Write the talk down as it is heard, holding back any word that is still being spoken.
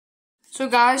So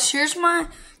guys, here's my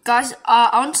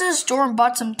I went to the store and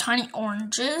bought some tiny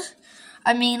oranges.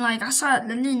 I mean, like, I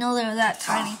didn't know they were that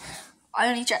tiny.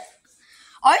 I didn't check.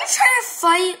 Are you trying to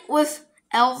fight with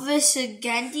Elvis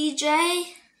again,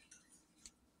 DJ?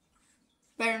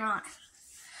 Better not.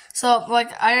 So,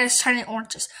 like, I got tiny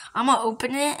oranges. I'm gonna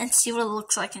open it and see what it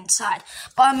looks like inside.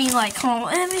 But I mean, like, hold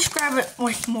on, let me just grab it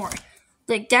like more.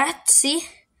 Like that, see?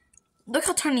 Look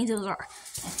how tiny those are.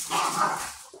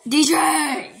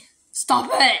 DJ! Stop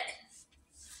it!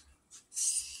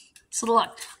 So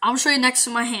look, I'm gonna show you next to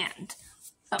my hand.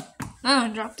 Oh, I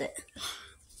dropped it.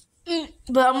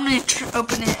 But I'm gonna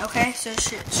open it, okay? So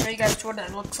show you guys what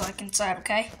it looks like inside,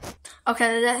 okay?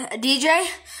 Okay, DJ,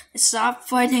 stop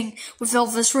fighting with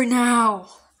Elvis right now.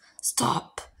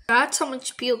 Stop. That's how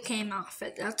much peel came off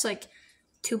it. That's like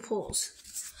 2 pulls.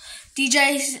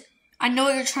 DJ, I know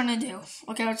what you're trying to do.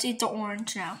 Okay, let's eat the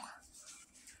orange now.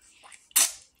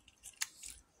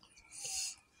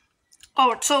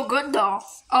 Oh, it's so good though.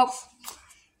 Oh,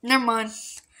 never mind.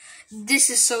 This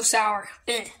is so sour.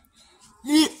 I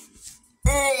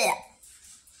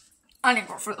need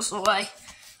to throw this away.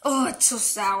 Oh, it's so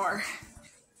sour.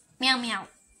 Meow meow.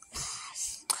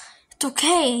 It's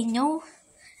okay. I know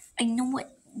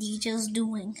what DJ's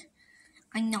doing.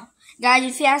 I know. Guys,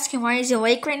 if you're asking why he's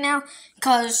awake right now,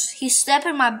 because he slept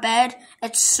in my bed.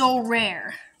 It's so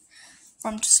rare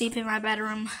for him to sleep in my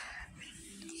bedroom.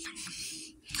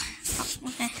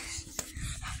 Okay.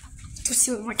 Let's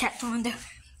see what my cat's want to do.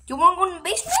 You want to go in the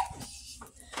basement?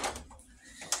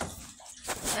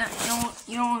 Yeah,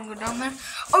 you don't want to go down there?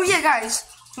 Oh yeah, guys.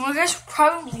 You guys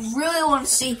probably really want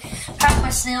to see how my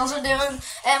snails are doing.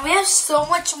 And we have so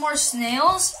much more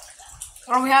snails.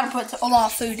 Or we had to put a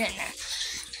lot of food in there.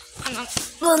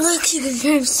 Well, look, you can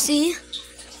kind of see.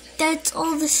 That's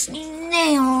all the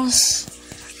snails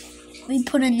we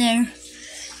put in there.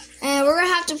 And we're going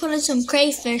to have to put in some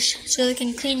crayfish so they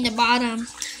can clean the bottom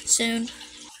soon.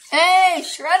 Hey,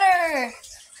 Shredder!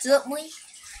 What's up, Lee?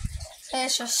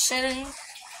 It's just sitting.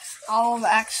 All of the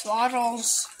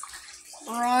axolotls,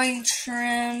 brine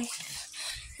shrimp,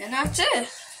 and that's it.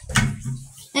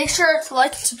 Make sure to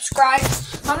like and subscribe.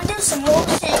 I'm going to do some more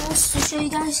things to show you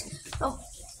guys. Oh,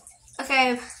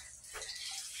 okay.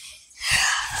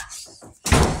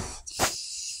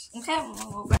 Okay, I'm going to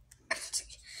go back.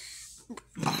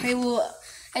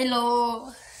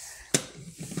 Hello.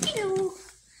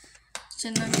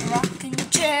 Sitting on the rock in the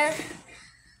chair.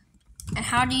 And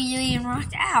how do you even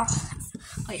rock? Ow.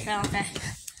 Wait, okay.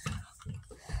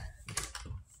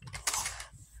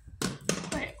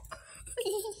 Wait.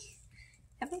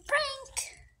 Have a prank.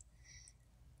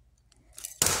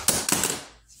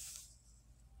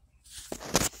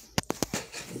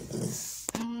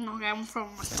 Okay, I'm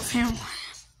from myself here.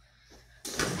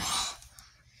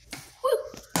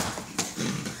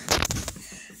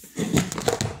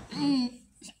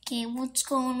 Okay, what's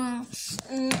going on?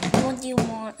 What do you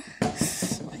want?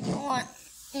 What do you want?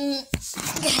 Okay.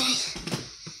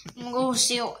 I'm gonna go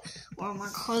see what my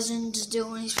cousin's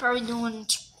doing. He's probably doing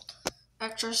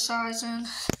exercising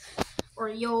or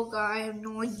yoga. I have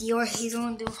no idea what he's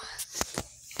gonna do.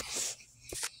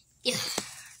 Yeah.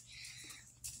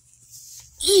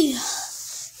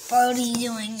 What are you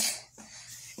doing?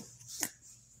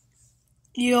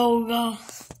 Yoga.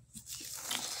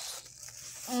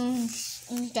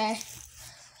 Okay.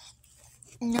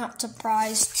 Not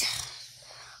surprised.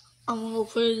 I'm gonna go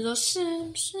play The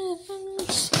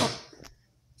Simpsons.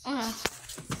 Oh.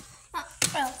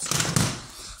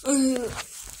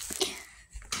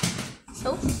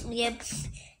 So, yep.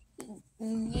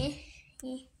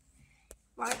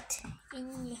 What?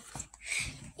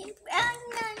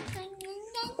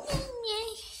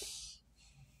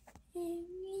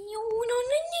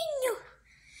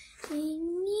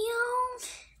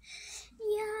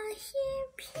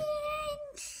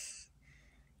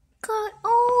 Got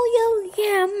all your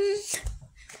yum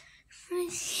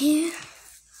right here.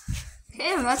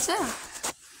 Okay, that's it.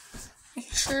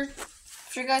 Make sure,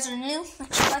 if you guys are new,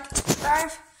 make sure to like and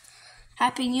subscribe.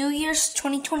 Happy New Year's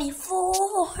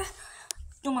 2024.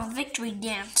 Do my victory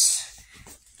dance.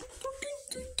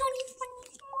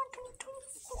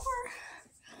 2024.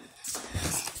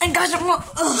 And guys, I'm gonna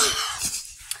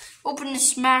open the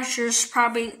Smashers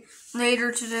probably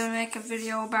later today to make a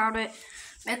video about it.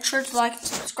 Make sure to like and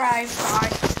subscribe.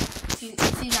 Bye.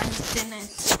 If you guys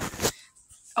didn't.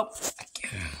 Oh, thank you.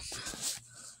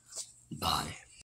 Bye.